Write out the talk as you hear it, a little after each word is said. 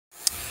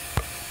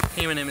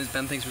Hey, my name is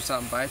Ben. Thanks for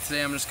stopping by.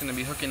 Today I'm just going to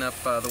be hooking up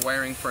the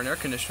wiring for an air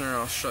conditioner, and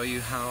I'll show you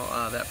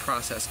how that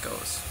process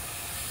goes.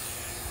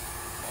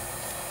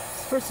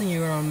 The first thing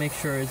you want to make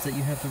sure is that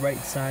you have the right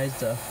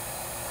sized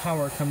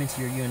power coming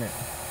to your unit.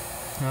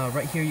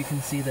 Right here you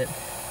can see that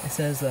it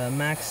says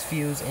max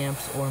fuse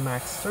amps or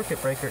max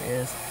circuit breaker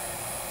is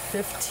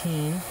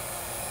 15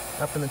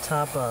 up in the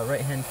top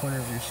right hand corner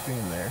of your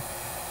screen there.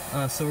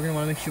 So we're going to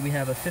want to make sure we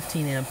have a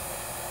 15 amp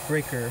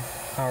breaker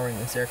powering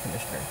this air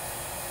conditioner.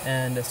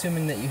 And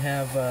assuming that you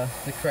have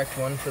the correct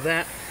one for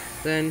that,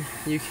 then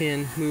you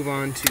can move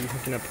on to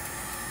hooking up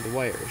the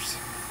wires.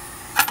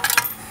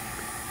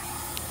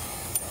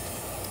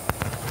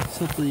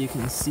 So hopefully you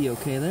can see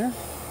okay there.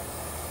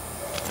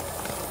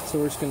 So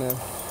we're just going to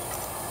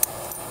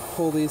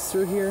pull these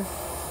through here.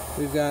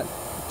 We've got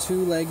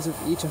two legs of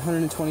each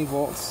 120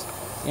 volts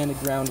and a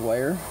ground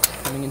wire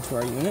coming into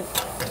our unit.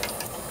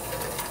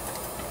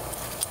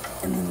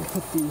 And then we'll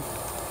put the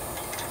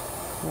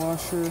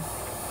washer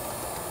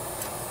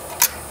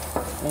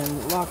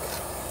and lock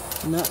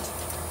nut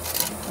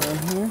on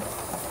here.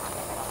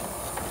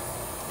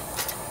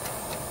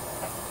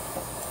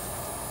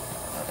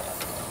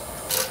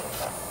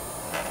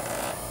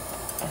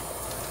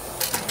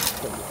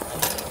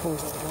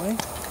 Hose out of the way.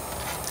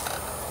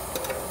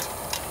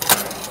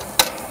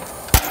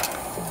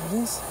 There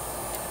it is.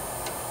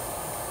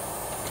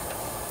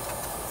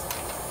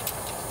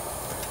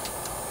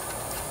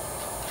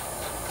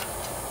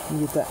 And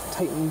get that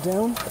tightened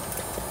down.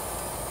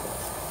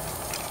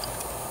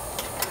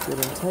 Good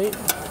and tight.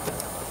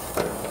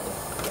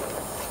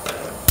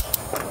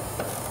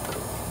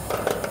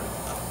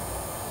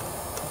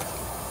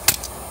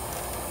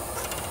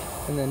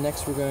 And then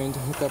next we're going to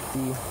hook up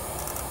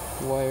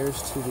the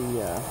wires to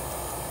the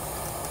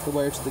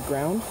wire to the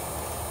ground.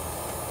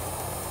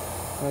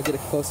 I'll get a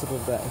close-up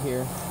of that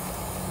here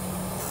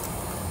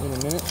in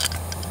a minute.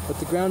 But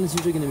the ground is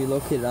usually going to be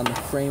located on the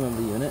frame of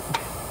the unit.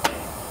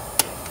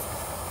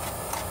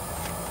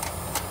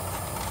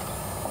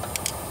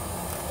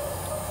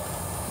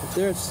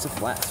 There, it's just a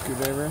flat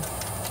screwdriver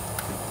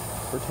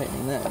for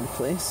tightening that into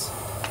place.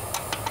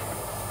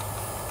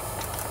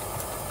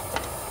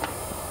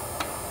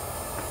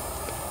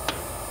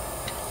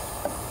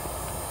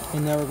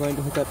 And now we're going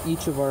to hook up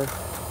each of our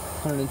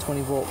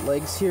 120 volt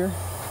legs here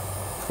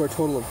for a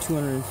total of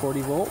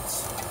 240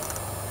 volts.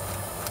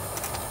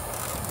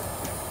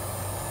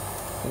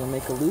 I'm going to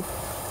make a loop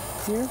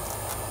here.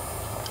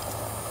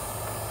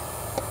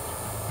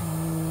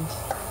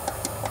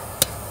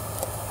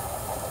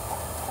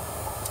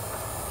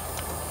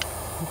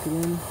 Hook it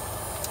in.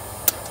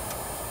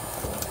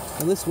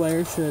 Now this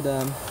wire should,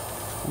 I'm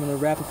going to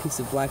wrap a piece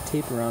of black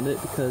tape around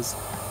it because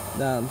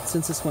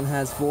since this one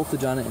has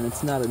voltage on it and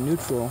it's not a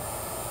neutral,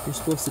 you're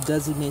supposed to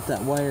designate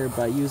that wire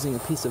by using a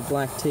piece of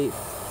black tape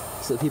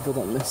so that people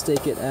don't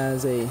mistake it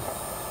as a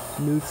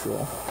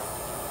neutral.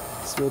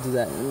 So we'll do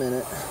that in a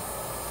minute.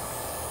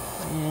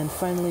 And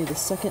finally the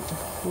second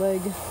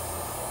leg,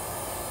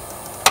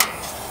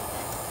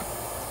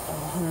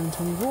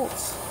 120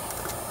 volts.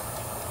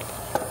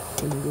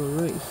 Gonna go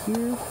right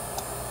here.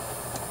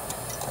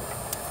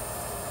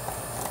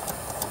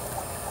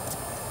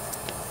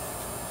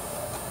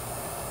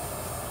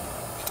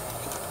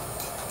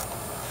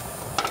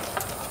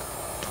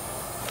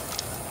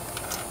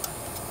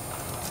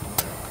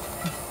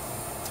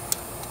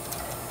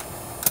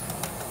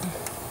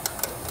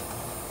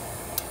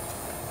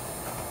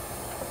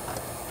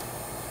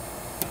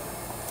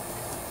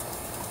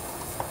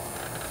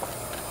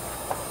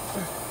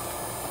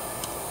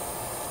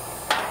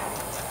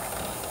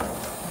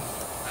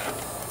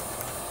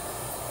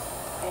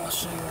 I'll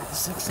show you what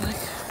this looks like.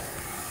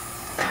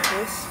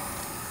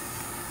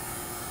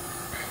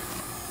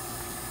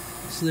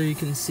 So there you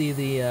can see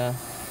the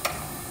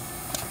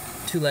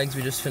two legs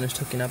we just finished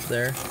hooking up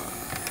there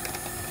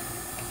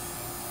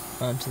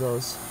onto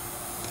those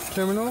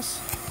terminals,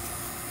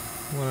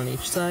 one on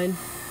each side,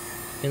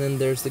 and then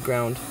there's the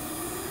ground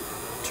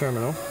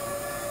terminal.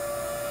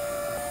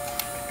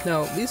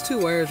 Now these two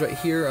wires right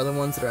here are the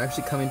ones that are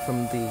actually coming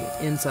from the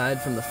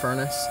inside from the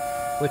furnace,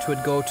 which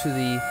would go to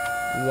the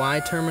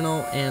Y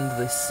terminal and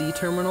the C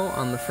terminal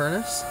on the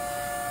furnace.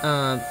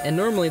 And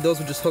normally those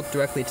would just hook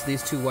directly to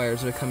these two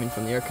wires that are coming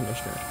from the air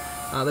conditioner.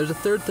 There's a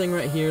third thing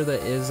right here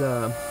that is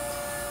a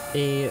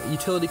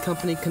utility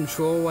company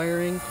control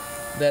wiring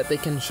that they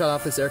can shut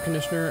off this air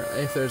conditioner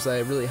if there's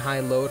a really high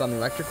load on the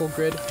electrical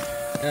grid.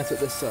 And that's what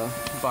this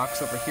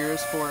box over here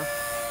is for.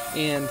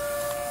 And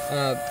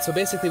so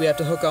basically we have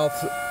to hook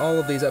all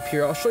of these up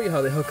here. I'll show you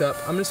how they hook up.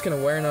 I'm just going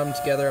to wire nut them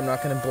together. I'm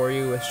not going to bore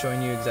you with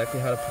showing you exactly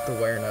how to put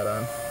the wire nut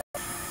on.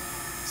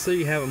 So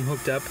you have them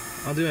hooked up.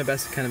 I'll do my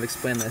best to kind of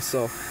explain this.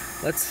 So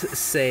let's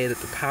say that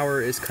the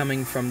power is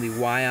coming from the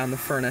Y on the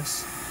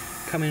furnace,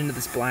 coming into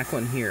this black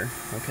one here,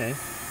 okay?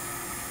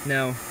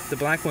 Now, the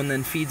black one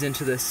then feeds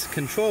into this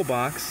control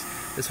box.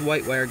 This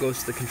white wire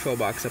goes to the control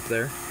box up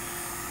there.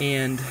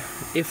 And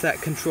if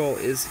that control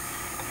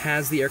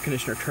has the air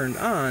conditioner turned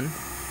on,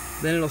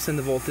 then it'll send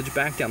the voltage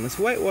back down this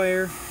white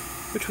wire,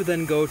 which would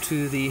then go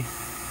to the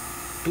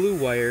blue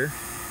wire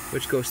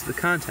which goes to the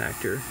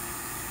contactor,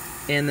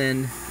 and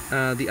then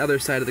the other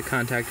side of the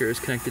contactor is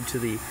connected to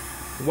the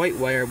white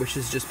wire, which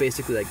is just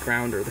basically like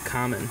ground or the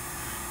common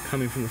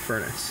coming from the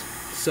furnace.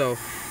 So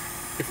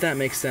if that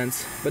makes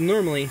sense. But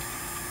normally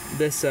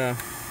this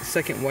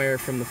second wire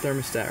from the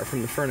thermostat or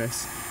from the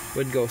furnace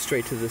would go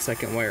straight to the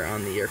second wire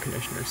on the air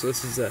conditioner. So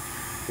this is a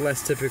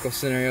less typical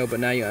scenario, but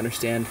now you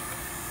understand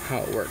how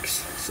it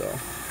works. So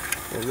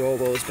we'll roll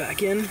those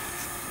back in,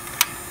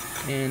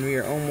 and we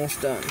are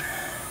almost done.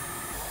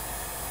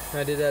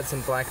 I did add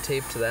some black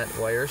tape to that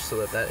wire so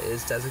that that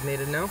is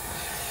designated now.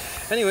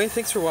 Anyway,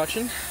 thanks for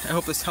watching. I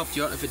hope this helped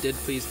you out. If it did,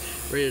 please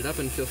rate it up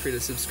and feel free to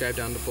subscribe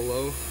down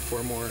below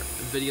for more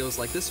videos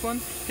like this one.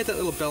 Hit that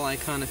little bell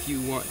icon if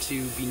you want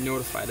to be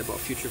notified about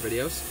future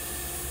videos.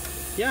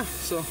 Yeah,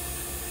 so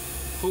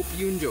hope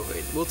you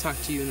enjoyed. We'll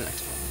talk to you in the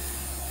next one.